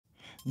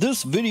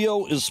This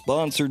video is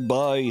sponsored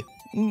by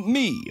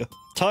me,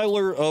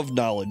 Tyler of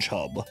Knowledge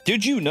Hub.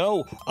 Did you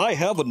know I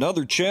have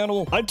another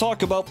channel? I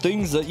talk about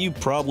things that you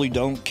probably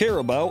don't care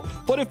about,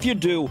 but if you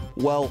do,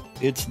 well,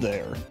 it's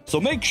there.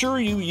 So make sure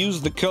you use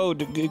the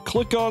code,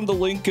 click on the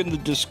link in the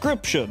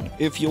description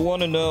if you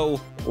want to know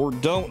or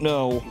don't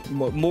know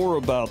more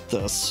about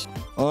this.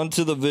 On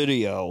to the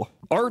video.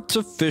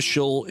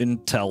 Artificial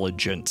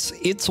intelligence.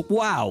 It's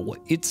wow.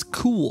 It's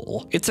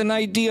cool. It's an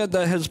idea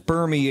that has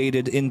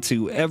permeated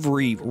into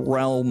every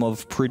realm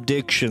of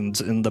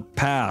predictions in the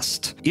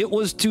past. It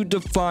was to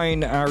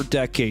define our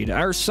decade,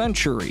 our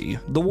century.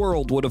 The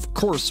world would of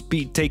course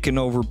be taken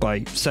over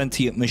by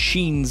sentient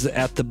machines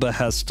at the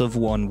behest of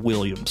one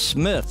William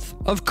Smith.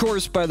 Of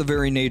course, by the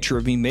very nature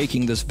of me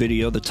making this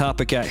video, the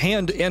topic at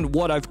hand, and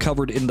what I've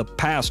covered in the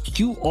past,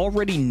 you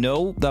already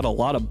know that a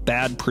lot of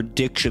bad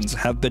predictions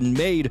have been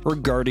made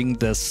regarding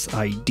this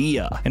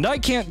idea. And I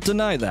can't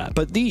deny that,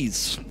 but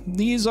these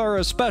are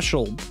a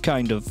special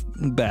kind of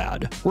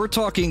bad. We're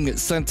talking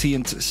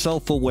sentient,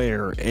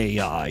 self-aware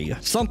AI.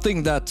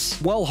 Something that's,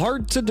 well,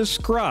 hard to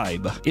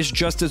describe. It's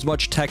just as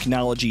much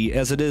technology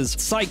as it is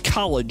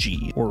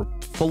psychology or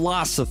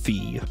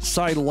philosophy,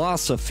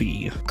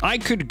 philosophy. I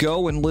could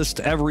go and list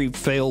every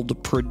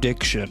failed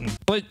prediction,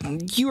 but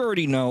you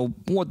already know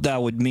what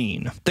that would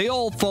mean. They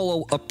all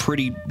follow a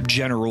pretty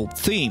general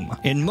theme,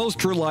 and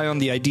most rely on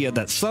the idea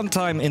that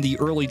sometime in the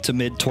early to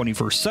mid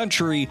 21st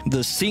century,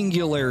 the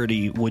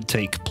singularity would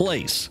take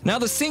place. Now,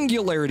 the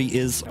singularity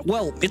is,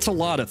 well, it's a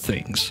lot of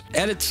things.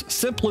 At its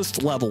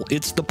simplest level,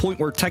 it's the point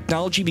where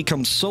technology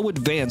becomes so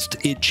advanced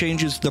it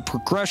changes the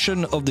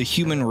progression of the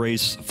human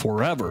race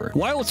forever.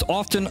 While it's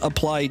often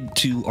applied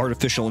to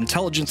artificial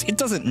intelligence, it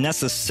doesn't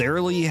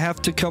necessarily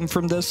have to come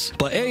from this,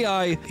 but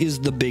AI is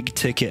the big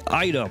ticket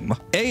item.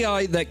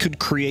 AI that could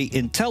create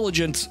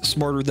intelligence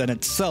smarter than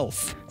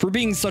itself. For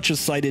being such a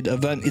cited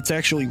event, it's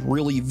actually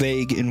really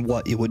vague in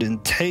what it would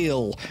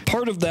entail,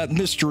 part of that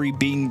mystery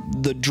being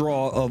the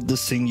draw of the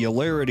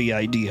singularity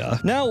idea.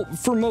 Now,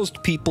 for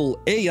most people,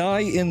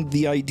 AI and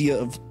the idea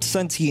of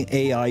sentient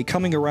AI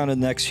coming around in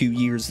the next few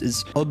years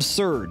is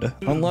absurd.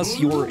 Unless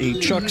you're a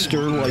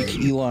chuckster like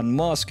Elon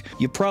Musk,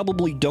 you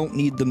probably don't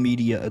need the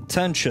media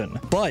attention.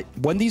 But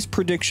when these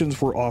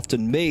predictions were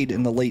often made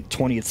in the late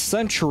 20th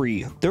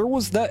century, there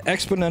was that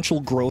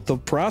exponential growth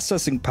of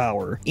processing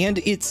power, and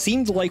it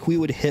seemed like we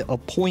would hit a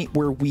point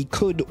where we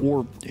could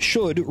or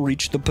should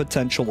reach the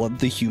potential of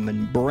the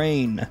human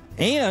brain.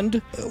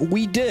 And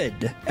we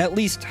did, at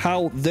least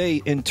how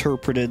they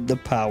interpreted the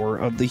power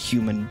of the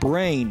human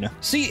brain.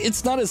 See,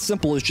 it's not as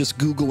simple as just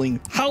Googling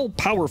how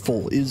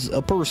powerful is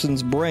a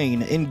person's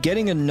brain and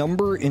getting a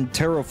number in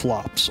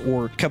teraflops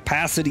or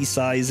capacity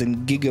size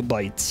in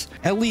gigabytes.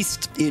 At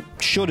least it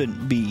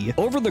shouldn't be.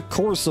 Over the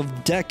course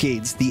of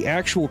decades, the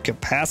actual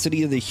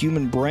capacity of the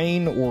human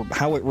brain, or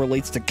how it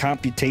relates to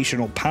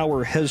computational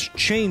power, has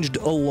changed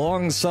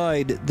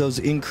alongside those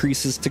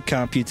increases to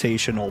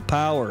computational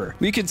power.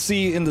 We can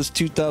see in this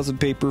 2000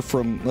 paper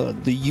from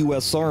the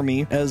US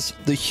Army as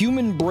the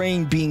human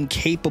brain being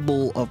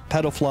capable of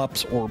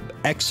petaflops or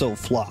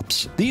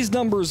exaflops. These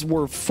numbers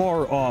were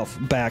far off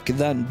back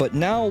then, but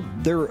now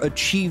they're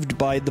achieved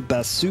by the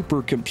best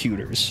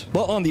supercomputers.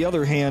 But on the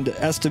other hand,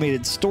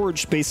 estimated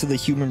storage space of the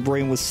human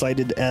brain was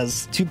cited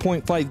as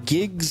 2.5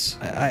 gigs.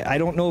 I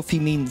don't know if he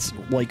means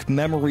like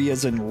memory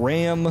as in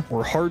RAM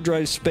or hard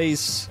drive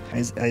space.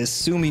 I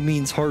assume he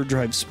means hard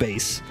drive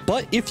space.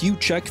 But if you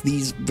check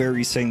these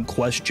very same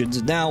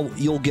questions now,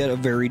 you'll get a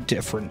very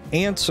different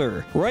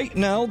answer. Right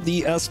now,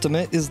 the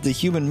estimate is the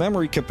human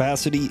memory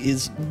capacity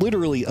is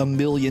literally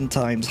 1,000,000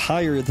 times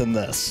higher than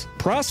this.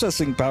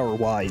 Processing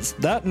power-wise,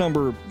 that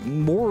number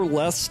more or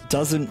less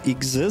doesn't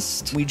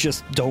exist. We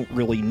just don't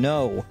really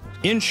know.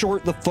 In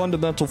short, the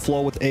fundamental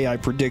flaw with AI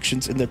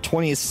predictions in the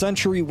 20th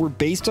century were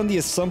based on the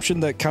assumption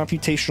that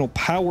computational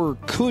power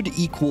could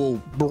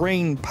equal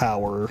brain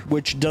power,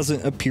 which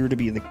doesn't appear to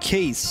be the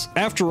case.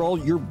 After all,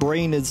 your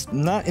brain is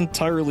not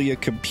entirely a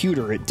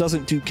computer. It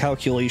doesn't do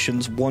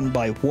calculations one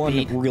by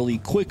one really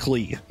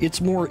quickly.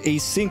 It's more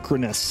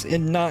asynchronous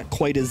and not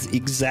quite as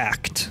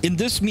exact. And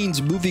this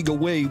means moving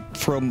away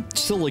from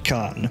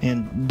silicon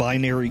and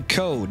binary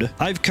code.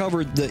 I've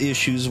covered the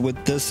issues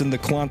with this in the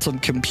quantum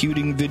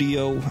computing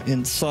video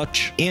and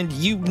such, and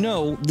you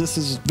know this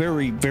is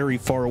very, very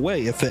far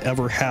away if it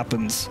ever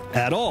happens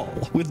at all.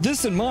 With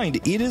this in mind,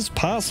 it is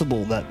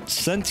possible that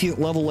sentient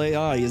level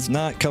AI is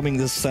not coming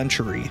this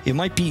century. It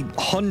might be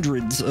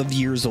hundreds of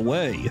years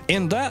away.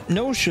 And that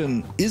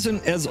notion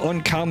isn't as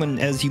uncommon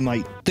as you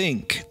might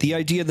think. The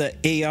idea that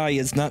AI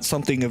is not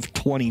something of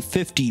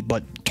 2050,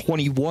 but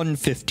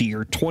 2150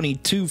 or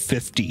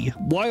 2250.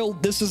 While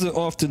this isn't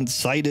often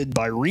cited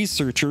by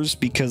researchers,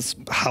 because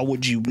how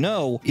would you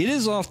know, it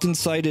is often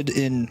cited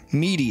in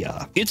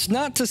media. It's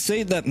not to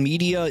say that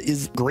media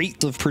is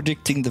great at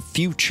predicting the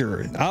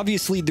future.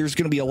 Obviously, there's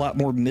going to be a lot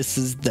more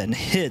misses than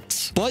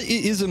hits, but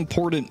it is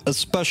important,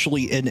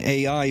 especially in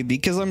AI,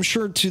 because I'm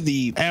sure to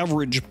the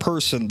average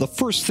person, the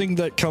first thing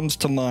that comes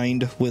to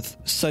mind with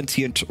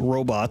sentient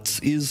robots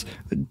is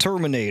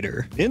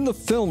Terminator. In the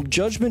film,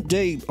 Judgment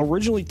Day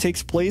originally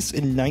takes place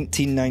in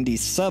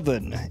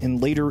 1997,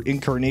 and later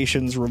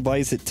incarnations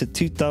revise it to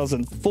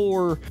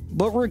 2004,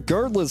 but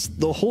regardless,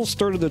 the whole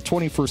start of the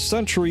 21st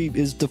century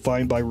is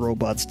defined by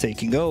robots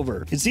taking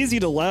over. It's easy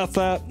to laugh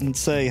at and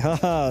say,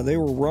 haha, they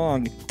were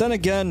wrong. Then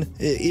again,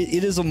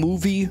 it is a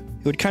movie.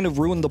 It would kind of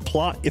ruin the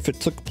plot if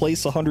it took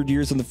place 100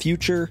 years in the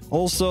future.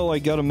 Also, I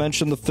gotta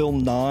mention the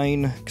film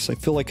 9, because I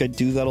feel like I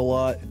do that a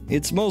lot.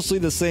 It's mostly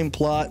the same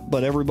plot,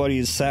 but everybody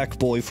is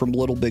Sackboy from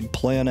Little Big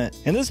Planet.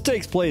 And this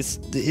takes place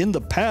in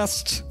the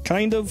past,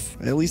 kind of.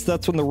 At least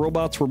that's when the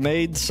robots were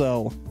made,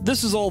 so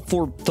this is all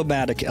for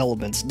thematic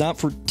elements, not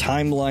for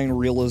timeline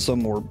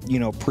realism or,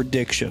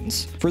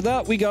 predictions. For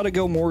that, we gotta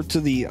go more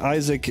to the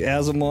Isaac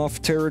Asimov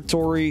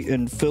territory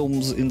and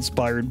films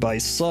inspired by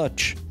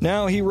such.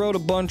 Now, he wrote a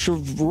bunch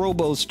of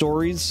robo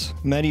stories,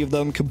 many of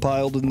them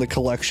compiled in the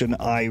collection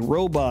I,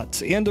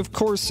 Robot, and of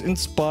course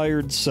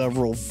inspired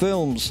several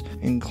films,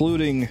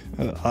 including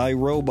I,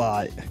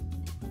 Robot.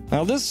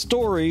 Now, this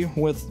story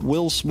with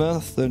Will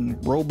Smith and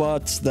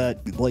robots that,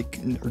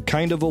 are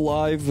kind of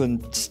alive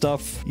and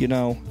stuff,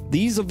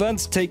 these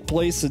events take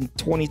place in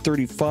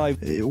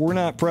 2035. We're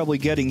not probably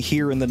getting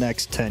here in the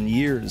next 10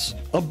 years.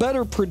 A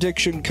better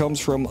prediction comes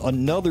from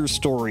another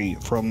story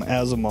from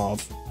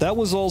Asimov. That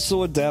was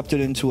also adapted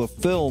into a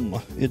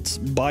film. It's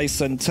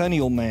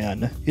Bicentennial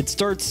Man. It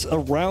starts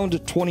around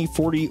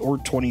 2040 or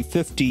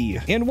 2050.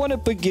 And when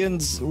it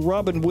begins,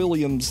 Robin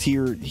Williams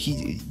here,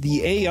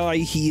 the AI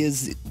he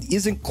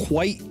isn't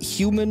quite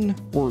human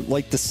or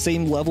like the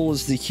same level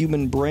as the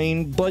human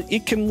brain, but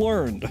it can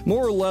learn.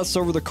 More or less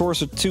over the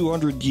course of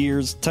 200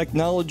 years,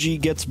 technology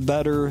gets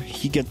better,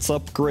 he gets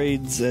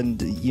upgrades, and,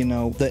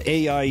 the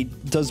AI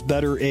does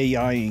better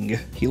AIing.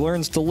 He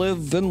learns to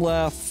live and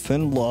laugh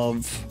and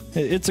love.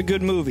 It's a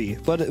good movie,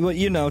 but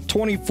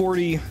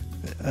 2040...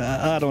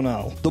 I don't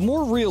know. The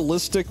more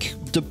realistic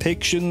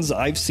depictions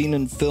I've seen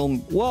in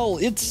film, well,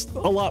 it's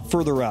a lot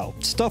further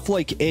out. Stuff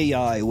like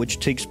AI, which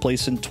takes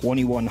place in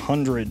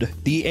 2100.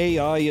 The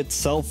AI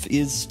itself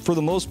is, for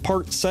the most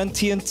part,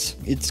 sentient.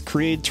 It's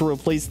created to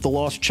replace the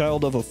lost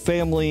child of a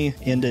family,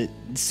 and it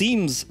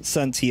seems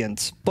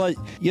sentient, but,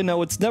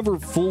 it's never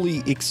fully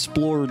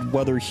explored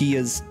whether he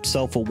is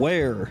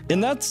self-aware.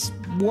 And that's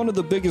one of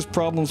the biggest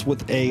problems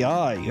with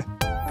AI.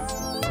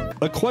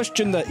 A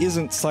question that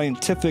isn't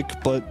scientific,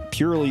 but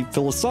purely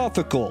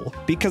philosophical.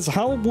 Because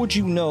how would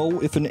you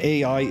know if an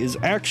AI is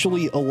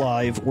actually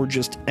alive or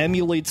just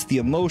emulates the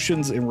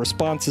emotions and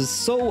responses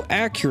so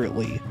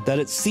accurately that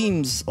it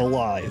seems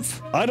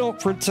alive? I don't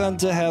pretend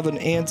to have an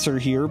answer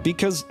here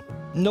because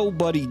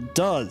nobody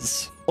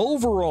does.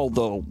 Overall,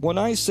 though, when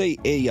I say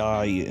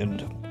AI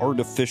and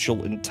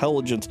artificial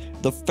intelligence,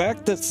 the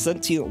fact that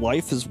sentient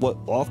life is what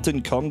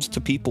often comes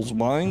to people's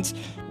minds,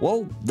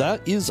 well,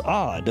 that is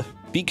odd.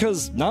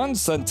 Because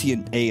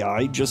non-sentient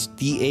AI, just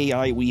the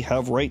AI we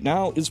have right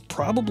now, is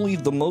probably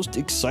the most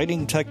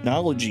exciting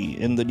technology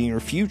in the near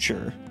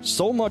future.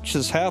 So much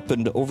has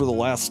happened over the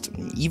last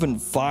even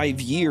 5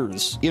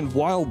 years, and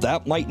while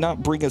that might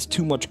not bring us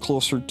too much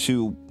closer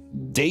to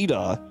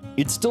data,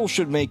 it still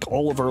should make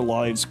all of our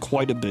lives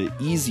quite a bit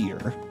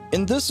easier.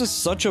 And this is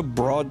such a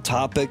broad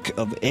topic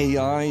of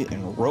AI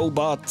and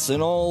robots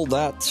and all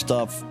that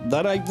stuff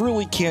that I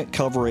really can't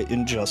cover it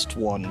in just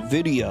one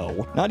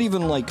video. Not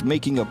even like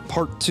making a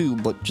part 2,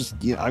 but just,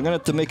 I'm gonna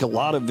have to make a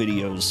lot of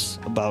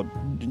videos about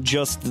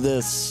just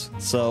this.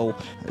 So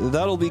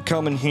that'll be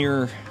coming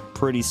here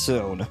pretty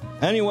soon.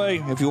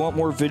 Anyway, if you want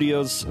more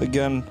videos,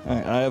 again,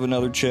 I have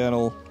another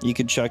channel. You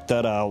can check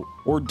that out.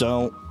 Or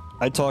don't.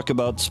 I talk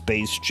about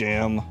Space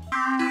Jam.